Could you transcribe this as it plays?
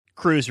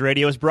Cruise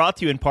Radio is brought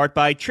to you in part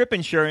by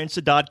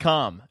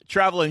TripInsurance.com.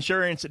 Travel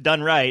insurance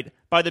done right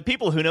by the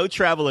people who know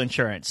travel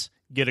insurance.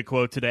 Get a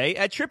quote today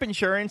at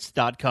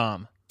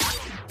TripInsurance.com.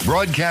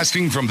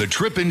 Broadcasting from the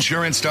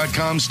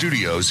TripInsurance.com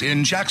studios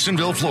in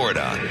Jacksonville,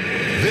 Florida.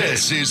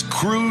 This is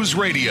Cruise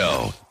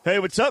Radio. Hey,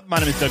 what's up? My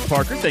name is Doug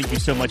Parker. Thank you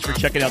so much for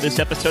checking out this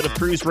episode of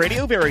Cruise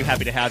Radio. Very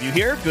happy to have you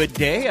here. Good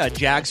day.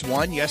 Jags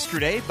won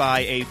yesterday by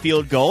a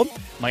field goal.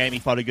 Miami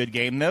fought a good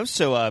game, though,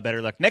 so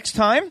better luck next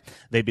time.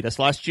 They beat us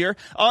last year.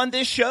 On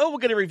this show, we're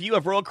going to review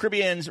of Royal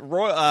Caribbean's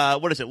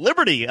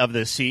Liberty of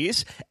the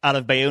Seas out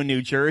of Bayonne,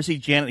 New Jersey.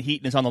 Janet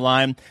Heaton is on the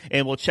line,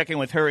 and we'll check in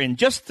with her in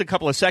just a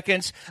couple of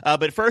seconds.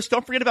 But first,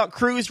 don't forget about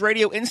Cruise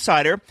Radio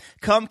Insider.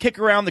 Come kick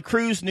around the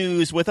cruise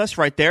news with us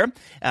right there.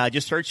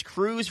 Just search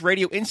Cruise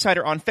Radio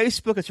Insider on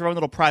Facebook. It's our own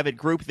little private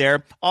group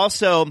there.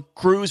 Also,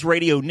 Cruise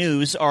Radio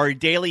News, our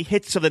daily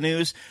hits of the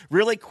news.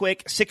 Really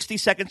quick, 60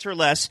 seconds or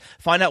less.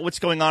 Find out what's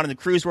going on in the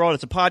cruise world.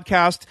 It's a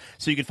podcast,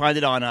 so you can find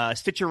it on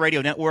Stitcher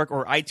Radio Network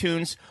or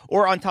iTunes,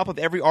 or on top of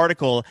every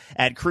article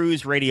at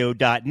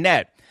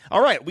cruiseradio.net.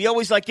 All right, we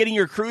always like getting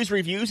your cruise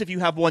reviews. If you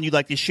have one you'd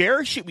like to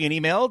share, shoot me an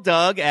email,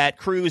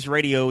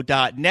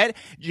 doug@cruiseradio.net.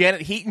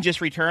 Janet Heaton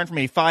just returned from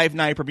a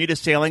 5-night Bermuda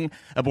sailing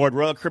aboard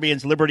Royal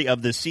Caribbean's Liberty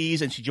of the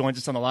Seas, and she joins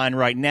us on the line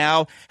right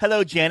now.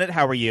 Hello, Janet.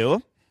 How are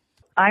you?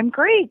 I'm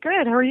great.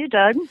 Good. How are you,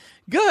 Doug?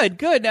 Good.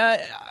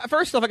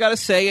 First off, I got to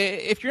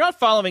say, if you're not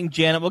following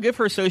Janet, we'll give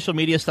her social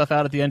media stuff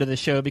out at the end of the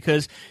show,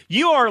 because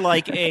you are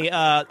like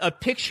a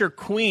picture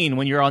queen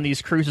when you're on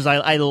these cruises.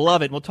 I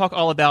love it. We'll talk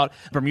all about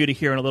Bermuda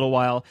here in a little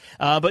while.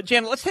 But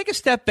Janet, let's take a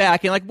step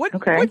back and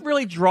what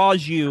really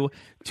draws you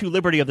to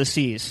Liberty of the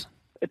Seas?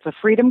 It's a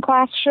Freedom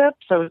class ship,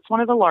 so it's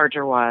one of the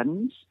larger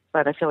ones,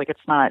 but I feel like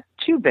it's not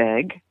too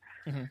big.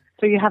 Mm-hmm.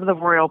 So you have the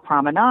Royal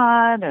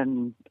Promenade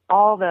and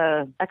all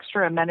the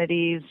extra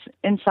amenities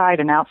inside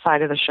and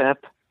outside of the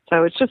ship.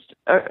 So it's just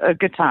a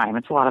good time.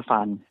 It's a lot of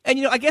fun.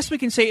 And, I guess we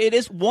can say it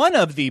is one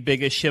of the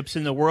biggest ships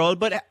in the world.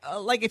 But,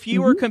 if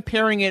you were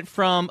comparing it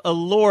from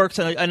Allure,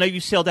 'cause I know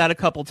you sailed out a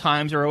couple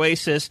times, or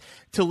Oasis,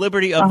 to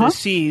Liberty of the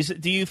Seas,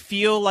 do you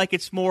feel like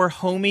it's more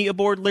homey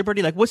aboard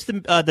Liberty? What's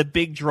the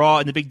big draw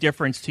and the big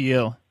difference to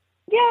you?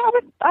 Yeah,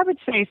 I would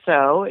say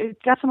so.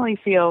 It definitely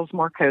feels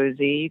more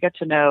cozy. You get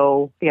to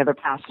know the other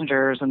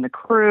passengers and the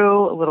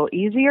crew a little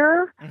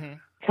easier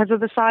because of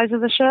the size of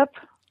the ship.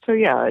 So,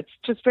 yeah, it's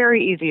just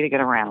very easy to get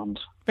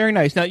around. Very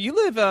nice. Now, you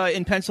live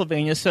in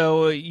Pennsylvania,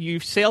 so you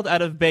sailed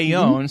out of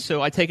Bayonne.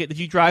 So I take it, did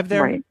you drive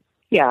there? Right.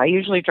 Yeah, I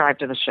usually drive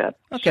to the ship.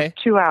 Okay.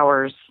 Just 2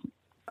 hours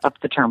up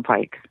the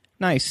turnpike.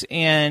 Nice.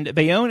 And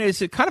Bayonne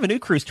is kind of a new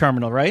cruise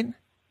terminal, right?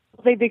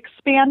 They've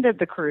expanded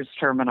the cruise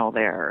terminal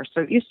there. So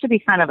it used to be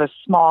kind of a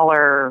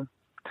smaller,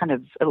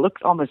 it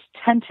looked almost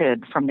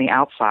tented from the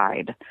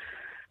outside.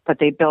 But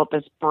they built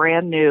this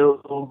brand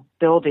new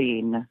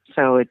building.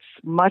 So it's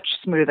much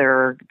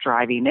smoother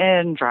driving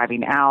in,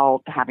 driving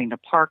out, having to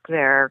park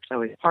there. So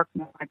we parked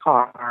my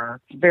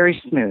car.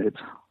 Very smooth.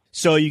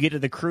 So you get to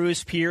the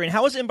cruise pier, and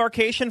how was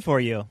embarkation for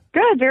you?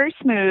 Good, very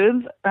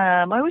smooth.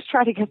 I always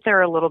try to get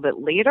there a little bit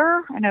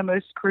later. I know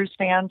most cruise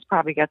fans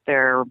probably get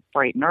there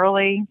bright and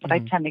early, but I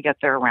tend to get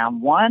there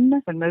around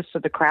 1 when most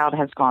of the crowd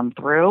has gone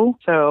through.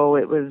 So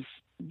it was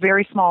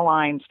very small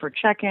lines for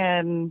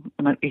check-in,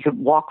 and you could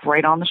walk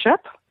right on the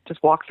ship.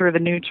 Just walk through the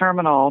new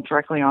terminal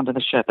directly onto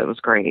the ship. It was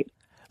great.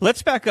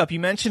 Let's back up. You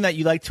mentioned that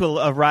you like to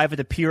arrive at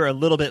the pier a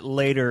little bit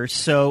later.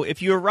 So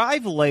if you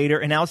arrive later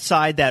and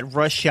outside that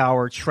rush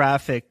hour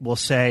traffic, we'll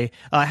say,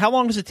 how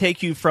long does it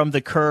take you from the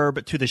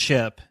curb to the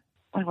ship?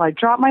 Well, I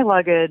drop my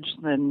luggage,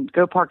 then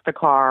go park the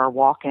car,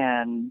 walk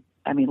in.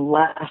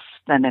 Less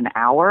than an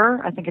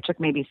hour. I think it took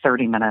maybe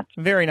 30 minutes.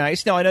 Very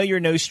nice. Now, I know you're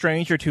no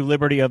stranger to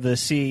Liberty of the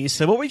Seas.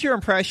 So what were your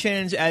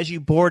impressions as you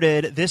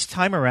boarded this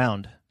time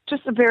around?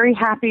 Just a very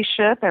happy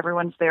ship.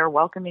 Everyone's there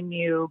welcoming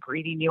you,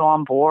 greeting you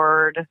on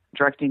board,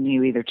 directing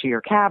you either to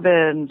your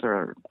cabins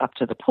or up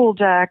to the pool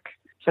deck.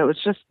 So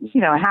it's just,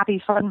 a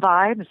happy, fun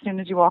vibe as soon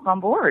as you walk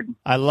on board.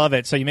 I love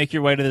it. So you make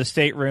your way to the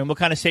stateroom. What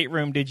kind of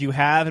stateroom did you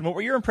have, and what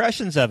were your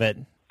impressions of it?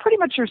 Pretty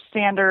much your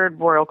standard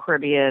Royal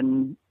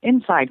Caribbean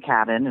inside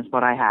cabin is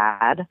what I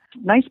had.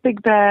 Nice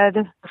big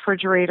bed,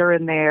 refrigerator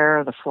in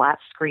there, the flat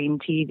screen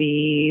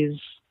TVs,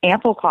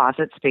 ample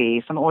closet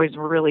space. I'm always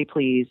really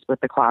pleased with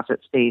the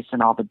closet space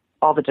and all the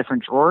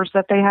different drawers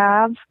that they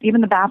have. Even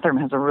the bathroom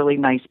has a really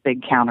nice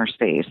big counter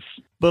space.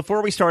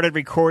 Before we started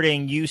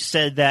recording, you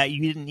said that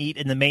you didn't eat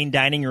in the main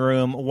dining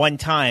room one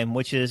time,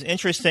 which is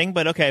interesting,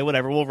 but okay,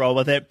 whatever, we'll roll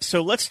with it.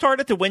 So let's start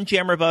at the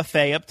Windjammer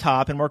Buffet up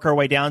top and work our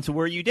way down to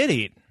where you did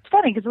eat. It's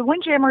funny because the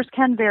Windjammers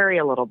can vary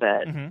a little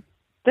bit.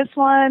 This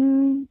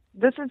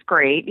is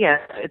great. Yeah,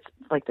 it's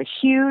like the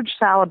huge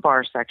salad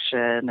bar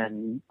section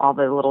and all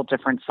the little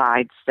different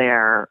sides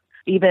there.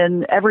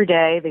 Even every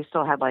day, they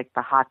still had like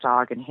the hot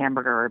dog and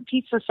hamburger and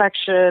pizza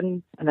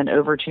section, and then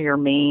over to your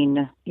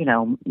main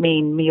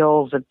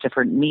meals of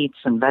different meats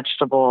and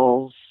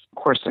vegetables.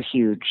 of course, a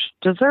huge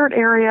dessert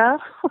area.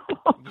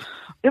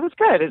 It was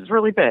good. It was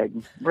really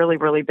big, really,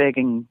 really big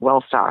and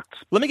well-stocked.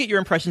 Let me get your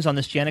impressions on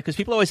this, Janet, because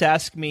people always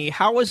ask me,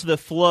 how was the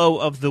flow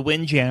of the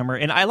Windjammer?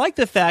 And I like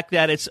the fact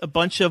that it's a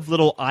bunch of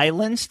little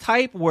islands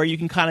type where you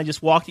can kind of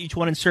just walk to each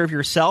one and serve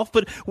yourself.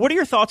 But what are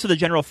your thoughts of the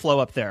general flow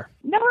up there?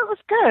 No, it was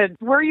good.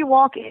 Where you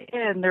walk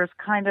in, there's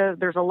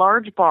a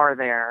large bar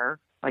there,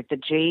 like the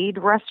Jade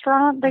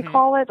restaurant, they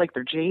call it, like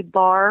their Jade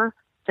bar.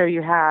 So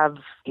you have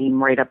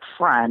game right up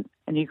front,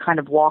 and you kind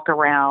of walk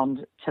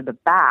around to the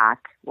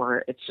back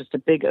where it's just a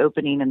big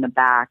opening in the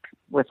back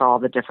with all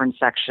the different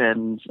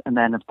sections. And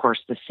then, of course,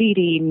 the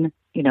seating,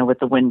 with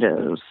the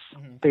windows.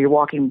 So you're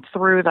walking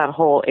through that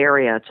whole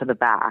area to the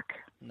back.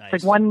 Nice.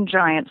 It's like one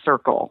giant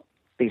circle,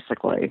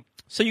 basically.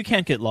 So you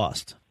can't get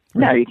lost.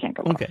 Right? No, you can't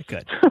get lost. Okay,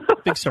 good.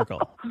 Big circle.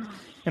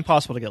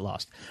 Impossible to get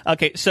lost.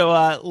 Okay,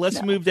 so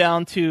let's move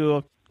down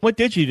to, what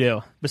did you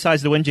do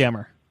besides the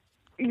Windjammer?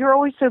 You're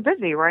always so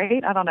busy,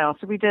 right? I don't know.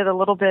 So we did a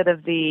little bit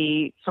of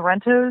the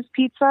Sorrento's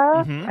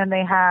pizza, and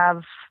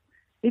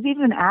they've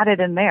even added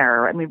in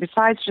there. I mean,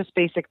 besides just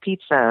basic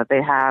pizza, they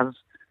have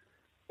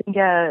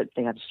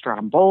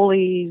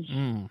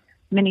strombolis,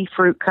 mini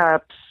fruit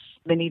cups,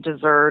 mini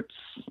desserts,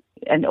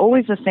 and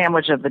always a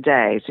sandwich of the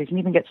day. So you can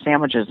even get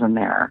sandwiches in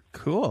there.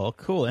 Cool.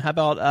 And how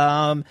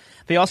about,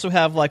 they also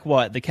have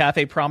the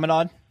Cafe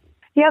Promenade?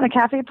 Yeah, the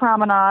Cafe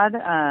Promenade.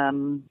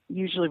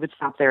 Usually would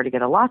stop there to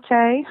get a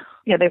latte.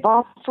 Yeah, they have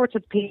all sorts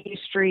of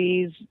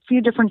pastries, a few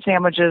different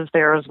sandwiches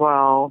there as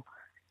well.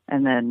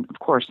 And then, of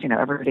course,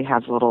 everybody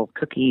has little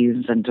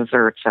cookies and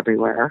desserts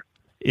everywhere.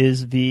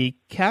 Is the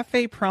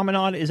Cafe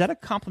Promenade, is that a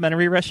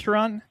complimentary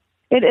restaurant?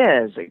 It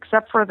is,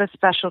 except for the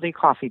specialty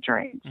coffee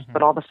drinks.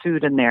 But all the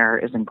food in there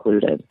is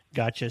included.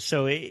 Gotcha.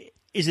 So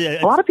is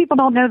it... A lot of people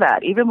don't know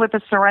that. Even with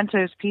the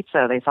Sorrento's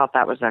pizza, they thought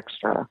that was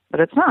extra.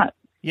 But it's not.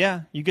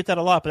 Yeah, you get that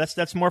a lot, but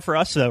that's more for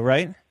us, though,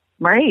 right?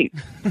 Right.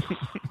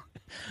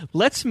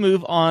 Let's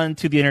move on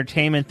to the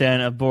entertainment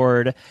then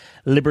aboard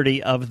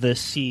Liberty of the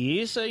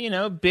Seas.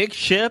 Big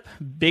ship,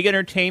 big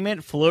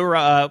entertainment.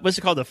 What's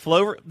it called? The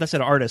Flow. That's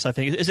an artist, I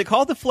think. Is it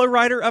called the Flow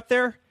Rider up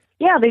there?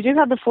 Yeah, they do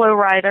have the Flow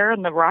Rider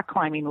and the rock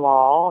climbing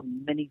wall,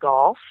 mini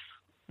golf.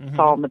 It's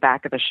all in the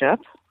back of the ship.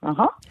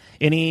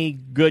 Any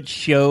good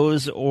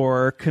shows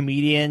or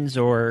comedians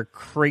or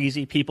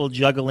crazy people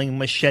juggling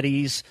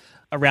machetes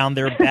around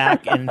their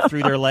back and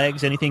through their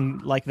legs? Anything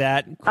like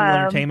that? Cool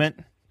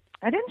entertainment?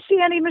 I didn't see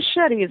any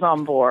machetes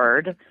on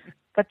board,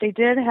 but they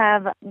did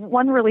have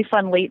one really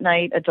fun late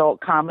night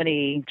adult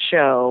comedy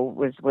show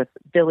with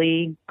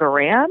Billy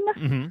Guerin.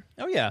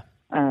 Oh, yeah.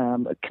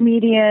 A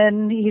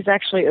comedian. He's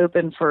actually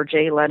open for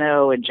Jay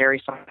Leno and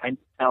Jerry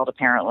Seinfeld,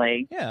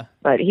 apparently. Yeah.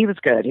 But he was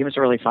good. He was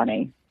really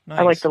funny. Nice.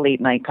 I like the late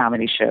night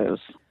comedy shows.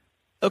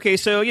 Okay,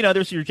 so,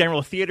 there's your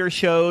general theater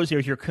shows,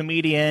 there's your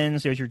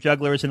comedians, there's your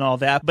jugglers and all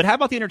that. But how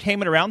about the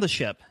entertainment around the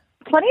ship?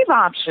 Plenty of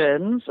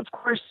options. Of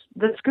course,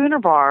 the Schooner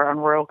Bar on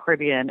Royal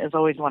Caribbean is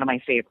always one of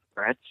my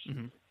favorites.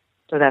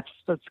 So that's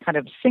kind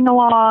of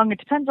sing-along. It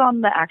depends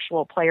on the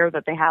actual player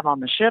that they have on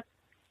the ship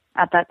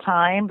at that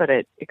time, but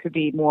it could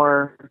be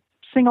more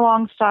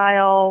sing-along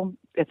style.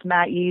 It's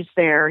Matt Ease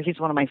there. He's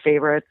one of my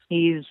favorites.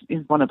 He's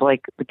one of the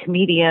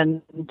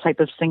comedian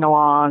type of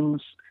sing-alongs.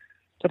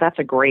 So that's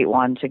a great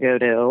one to go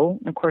to.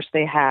 And of course,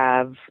 they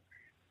have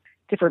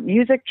different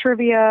music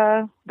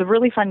trivia, the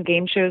really fun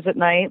game shows at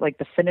night, like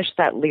the Finish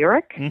That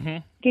Lyric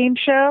game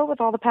show with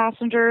all the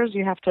passengers.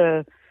 You have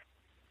to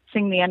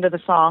sing the end of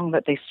the song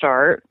that they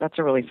start. That's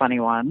a really funny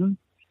one.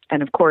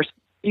 And of course,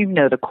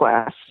 the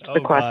Quest. Oh, the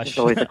Quest gosh. is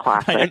always a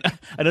classic.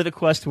 I know the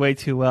Quest way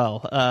too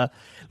well.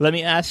 Let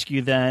me ask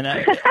you then.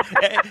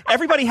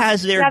 Everybody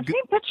has their... Yeah, I've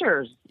seen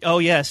pictures. Oh,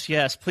 yes.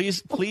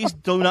 Please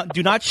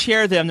do not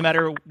share them no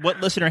matter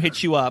what listener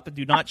hits you up.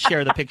 Do not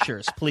share the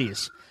pictures,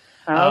 please.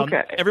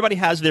 Okay. Everybody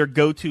has their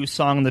go-to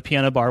song in the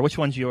piano bar. Which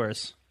one's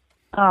yours?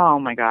 Oh,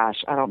 my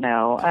gosh. I don't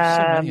know. So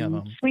many of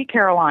them. Sweet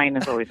Caroline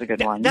is always a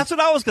good one. That's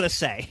what I was going to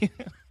say.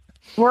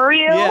 Were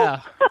you?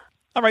 Yeah.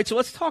 All right, so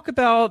let's talk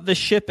about the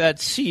ship at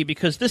sea,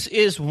 because this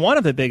is one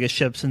of the biggest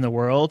ships in the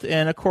world.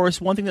 And, of course,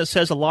 one thing that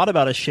says a lot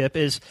about a ship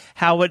is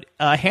how it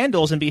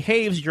handles and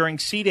behaves during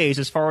sea days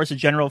as far as the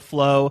general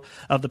flow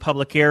of the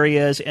public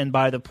areas and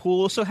by the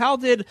pool. So how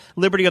did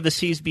Liberty of the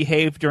Seas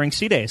behave during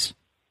sea days?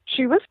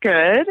 She was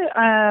good.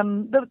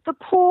 The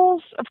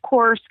pools, of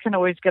course, can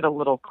always get a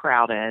little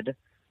crowded.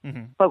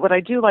 But what I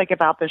do like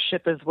about this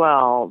ship as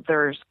well,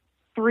 there's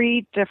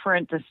 3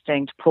 different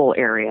distinct pool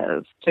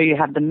areas. So you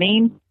have the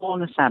main pool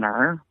in the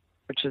center,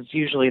 which is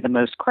usually the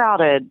most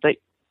crowded, but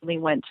we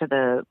went to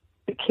the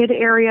kid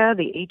area,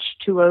 the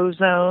H2O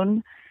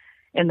zone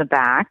in the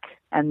back,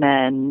 and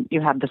then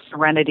you have the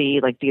Serenity,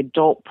 like the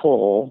adult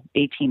pool,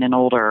 18 and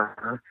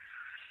older,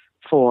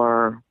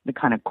 for the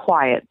kind of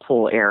quiet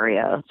pool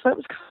area. So it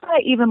was kind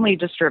of evenly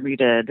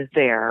distributed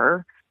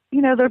there.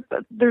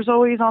 There's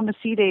always on the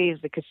sea days,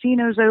 the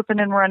casino's open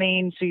and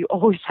running, so you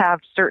always have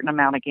a certain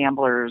amount of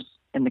gamblers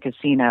in the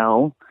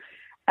casino.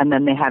 And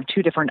then they have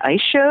 2 different ice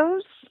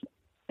shows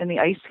in the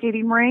ice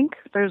skating rink.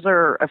 Those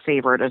are a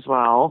favorite as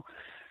well.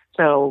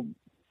 So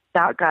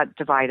that got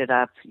divided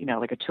up,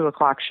 like a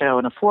 2:00 show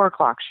and a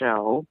 4:00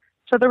 show.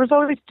 So there was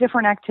always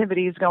different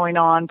activities going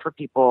on for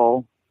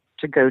people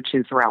to go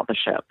to throughout the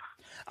ship.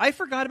 I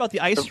forgot about the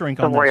ice rink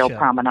on that Royal ship.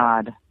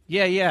 Promenade.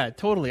 Yeah,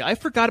 totally. I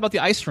forgot about the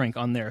ice rink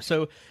on there.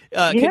 So,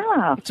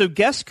 yeah. So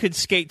guests could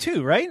skate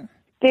too, right?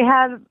 They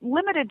had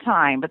limited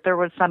time, but there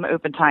was some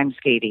open time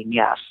skating,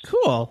 yes.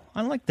 Cool.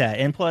 I like that.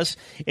 And plus,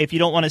 if you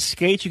don't want to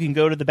skate, you can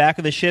go to the back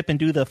of the ship and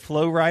do the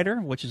flow rider,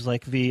 which is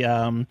like the,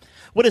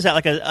 what is that,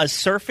 like a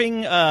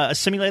surfing, a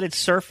simulated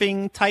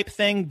surfing type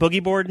thing,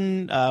 boogie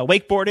boarding,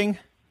 wakeboarding?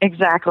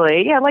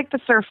 Exactly. Yeah, like the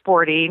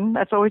surfboarding.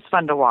 That's always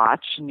fun to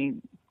watch. And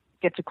you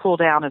get to cool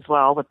down as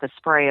well with the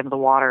spray of the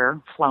water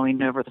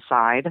flowing over the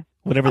side.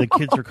 Whatever the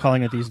kids are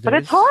calling it these days. But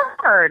it's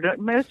hard.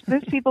 Most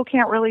people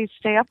can't really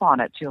stay up on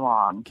it too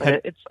long.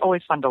 But it's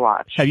always fun to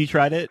watch. Have you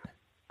tried it?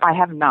 I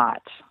have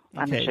not.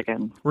 I'm okay. a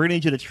chicken. We're going to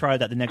need you to try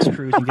that the next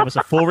cruise and give us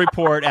a full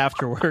report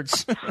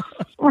afterwards.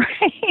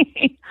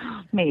 Right.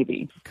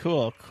 Maybe.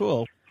 Cool.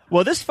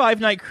 Well, this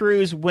 5-night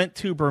cruise went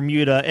to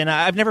Bermuda, and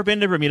I've never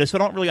been to Bermuda, so I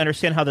don't really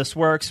understand how this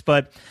works.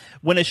 But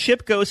when a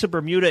ship goes to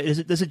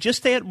Bermuda, does it just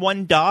stay at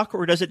one dock,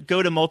 or does it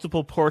go to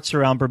multiple ports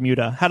around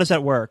Bermuda? How does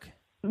that work?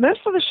 Most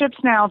of the ships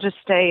now just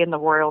stay in the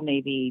Royal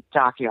Navy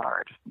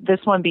dockyard. This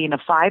one being a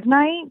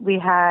 5-night, we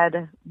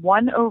had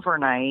one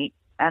overnight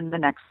and the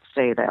next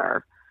day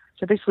there.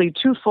 So basically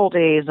 2 full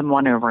days and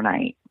 1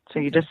 overnight. So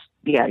you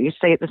you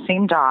stay at the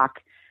same dock.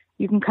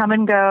 You can come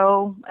and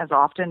go as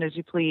often as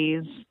you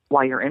please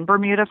while you're in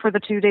Bermuda for the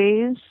 2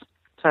 days.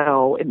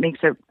 So it makes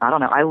it, I don't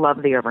know, I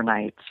love the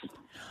overnights.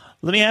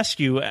 Let me ask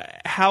you,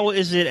 how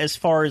is it as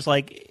far as,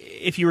 like,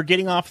 if you were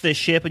getting off this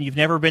ship and you've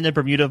never been to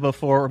Bermuda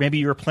before, or maybe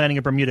you were planning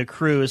a Bermuda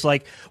cruise,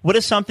 like, what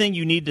is something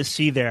you need to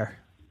see there?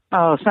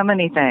 Oh, so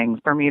many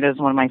things. Bermuda is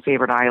one of my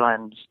favorite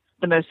islands.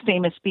 The most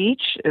famous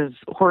beach is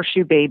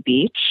Horseshoe Bay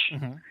Beach.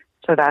 Mm-hmm.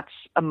 So that's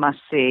a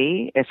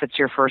must-see if it's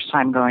your first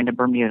time going to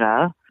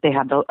Bermuda. They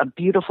have a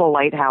beautiful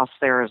lighthouse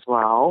there as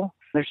well.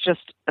 There's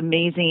just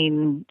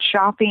amazing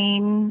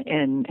shopping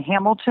in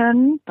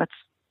Hamilton. That's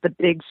the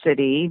big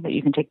city that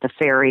you can take the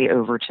ferry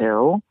over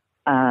to.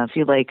 If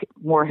you like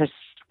Moorhead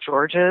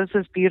Georges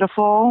is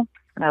beautiful.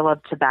 And I love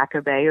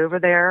Tobacco Bay over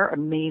there.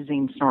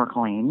 Amazing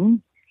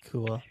snorkeling.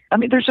 Cool. I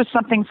mean, there's just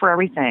something for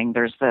everything.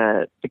 There's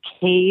the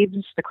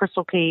caves, the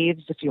Crystal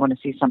Caves, if you want to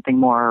see something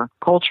more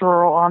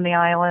cultural on the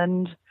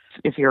island.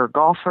 If you're a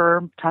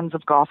golfer, tons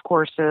of golf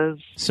courses.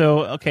 So,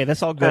 okay,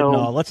 that's all good and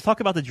all. Let's talk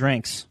about the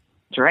drinks.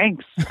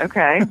 Drinks,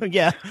 okay.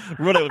 Yeah,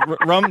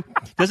 rum.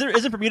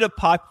 Isn't Bermuda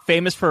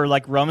famous for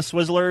like rum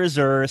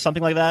swizzlers or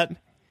something like that?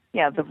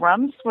 Yeah, the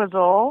rum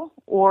swizzle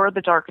or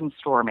the dark and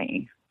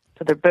stormy.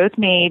 So they're both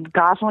made.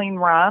 Gosling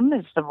rum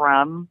is the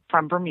rum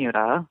from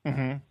Bermuda.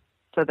 Mm-hmm.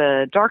 So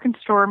the dark and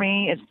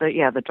stormy is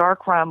the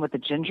dark rum with the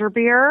ginger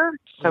beer.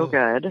 So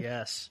good.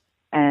 Yes.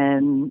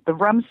 And the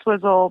rum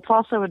swizzle, it's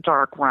also a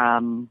dark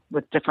rum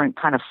with different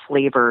kind of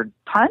flavored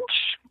punch,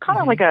 kind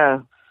of like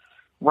a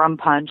rum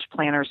punch,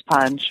 Planter's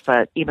Punch,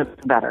 but even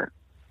better.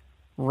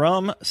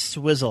 Rum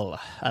swizzle.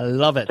 I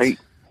love it. So,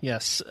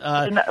 yes.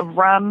 A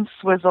rum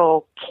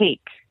swizzle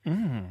cake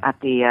at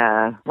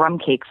the rum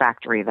cake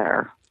factory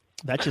there.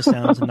 That just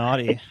sounds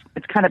naughty.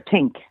 It's kind of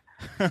pink.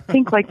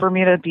 Pink like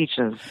Bermuda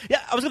beaches.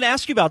 Yeah, I was going to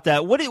ask you about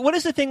that. What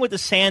is the thing with the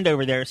sand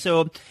over there?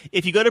 So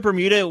if you go to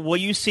Bermuda, will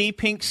you see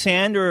pink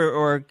sand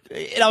or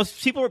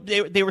people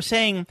they were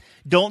saying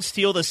don't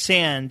steal the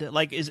sand.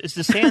 Like is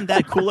the sand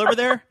that cool over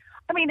there?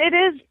 I mean, it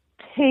is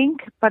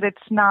pink, but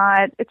it's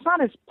not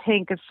as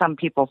pink as some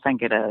people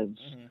think it is.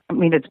 Mm-hmm. I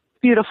mean, it's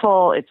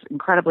beautiful, it's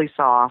incredibly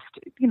soft.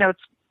 It's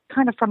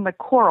kind of from the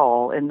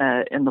coral in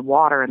the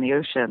water in the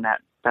ocean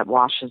that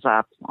washes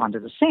up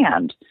onto the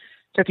sand.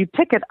 So if you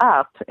pick it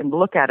up and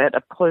look at it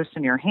up close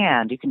in your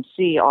hand, you can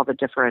see all the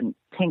different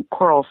pink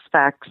coral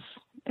specks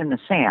in the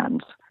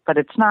sand. But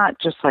it's not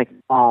just like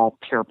all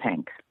pure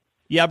pink.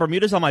 Yeah,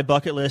 Bermuda's on my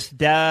bucket list.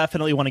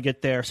 Definitely want to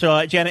get there.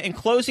 So, Janet, in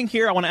closing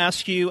here, I want to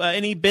ask you,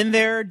 any been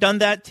there, done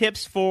that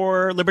tips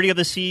for Liberty of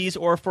the Seas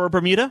or for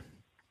Bermuda?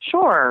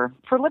 Sure.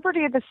 For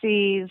Liberty of the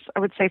Seas, I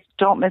would say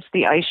don't miss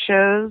the ice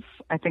shows.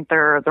 I think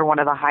they're one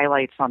of the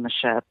highlights on the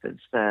ship is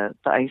the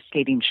ice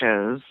skating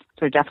shows.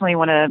 So definitely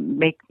want to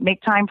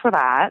make time for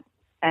that.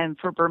 And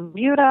for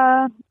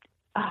Bermuda,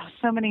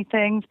 so many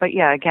things. But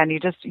yeah, again, you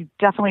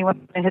definitely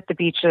want to hit the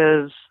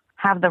beaches,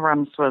 have the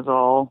rum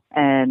swizzle.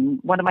 And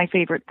one of my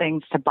favorite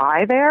things to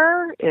buy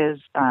there is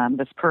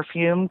this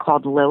perfume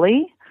called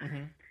Lily.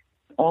 Mm-hmm.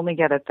 Only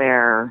get it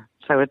there.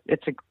 So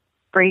it's a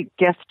great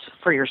gift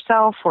for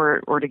yourself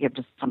or to give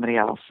to somebody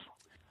else.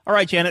 All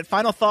right, Janet,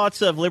 final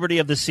thoughts of Liberty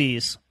of the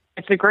Seas.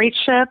 It's a great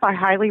ship. I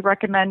highly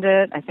recommend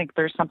it. I think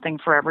there's something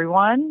for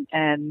everyone,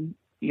 and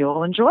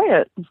you'll enjoy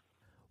it.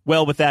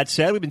 Well, with that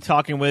said, we've been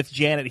talking with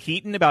Janet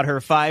Heaton about her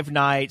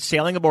 5-night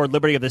sailing aboard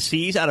Liberty of the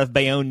Seas out of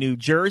Bayonne, New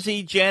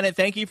Jersey. Janet,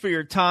 thank you for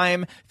your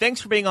time. Thanks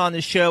for being on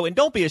the show, and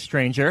don't be a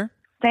stranger.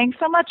 Thanks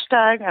so much,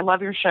 Doug. I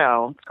love your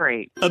show. It's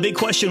great. A big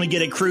question we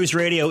get at Cruise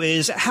Radio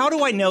is, how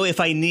do I know if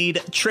I need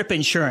trip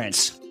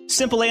insurance?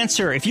 Simple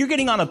answer. If you're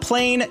getting on a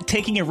plane,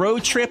 taking a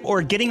road trip,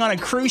 or getting on a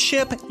cruise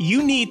ship,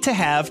 you need to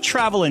have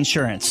travel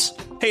insurance.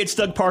 Hey, it's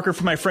Doug Parker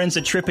from my friends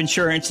at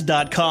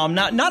tripinsurance.com.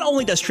 Not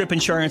only does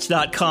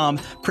tripinsurance.com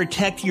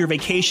protect your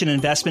vacation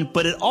investment,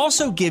 but it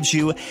also gives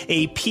you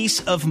a peace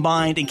of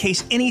mind in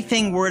case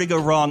anything were to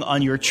go wrong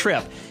on your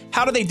trip.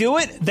 How do they do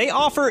it? They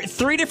offer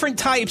 3 different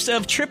types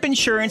of trip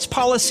insurance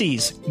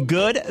policies.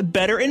 Good,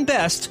 better, and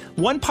best.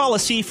 One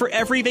policy for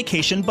every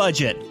vacation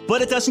budget.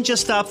 But it doesn't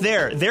just stop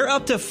there. They're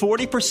up to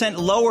 40%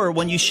 lower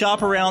when you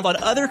shop around on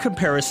other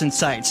comparison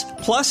sites.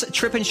 Plus,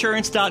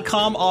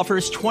 tripinsurance.com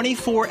offers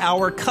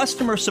 24-hour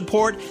customer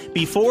support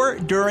before,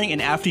 during,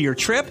 and after your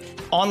trip,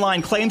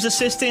 online claims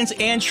assistance,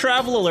 and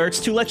travel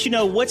alerts to let you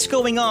know what's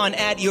going on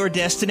at your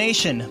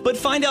destination. But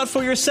find out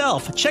for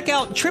yourself. Check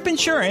out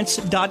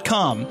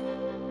tripinsurance.com.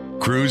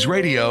 Cruise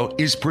Radio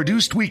is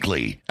produced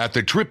weekly at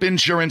the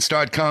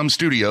tripinsurance.com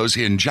studios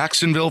in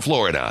Jacksonville,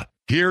 Florida.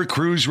 Hear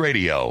Cruise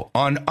Radio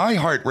on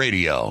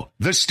iHeartRadio,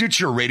 the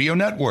Stitcher Radio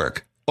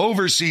Network,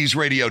 Overseas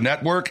Radio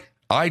Network,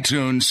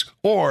 iTunes,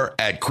 or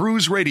at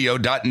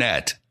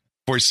cruiseradio.net.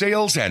 For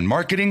sales and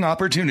marketing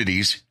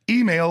opportunities,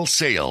 email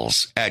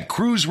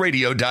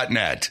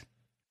sales@cruiseradio.net.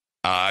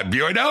 I'm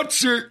your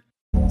announcer.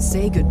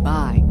 Say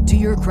goodbye to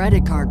your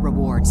credit card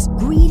rewards.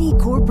 Greedy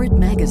corporate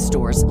mega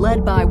stores,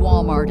 led by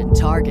Walmart and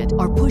Target,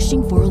 are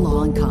pushing for a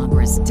law in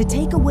Congress to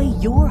take away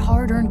your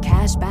hard-earned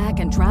cash back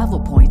and travel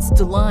points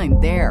to line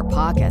their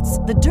pockets.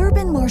 The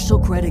Durbin-Marshall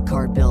credit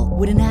card bill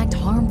would enact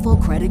harmful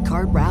credit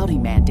card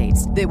routing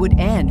mandates that would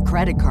end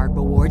credit card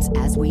rewards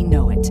as we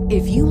know it.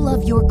 If you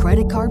love your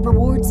credit card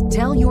rewards,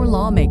 tell your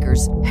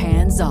lawmakers,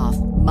 hands off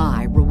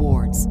my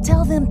rewards.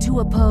 Tell them to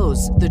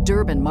oppose the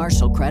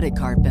Durbin-Marshall credit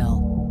card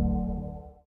bill.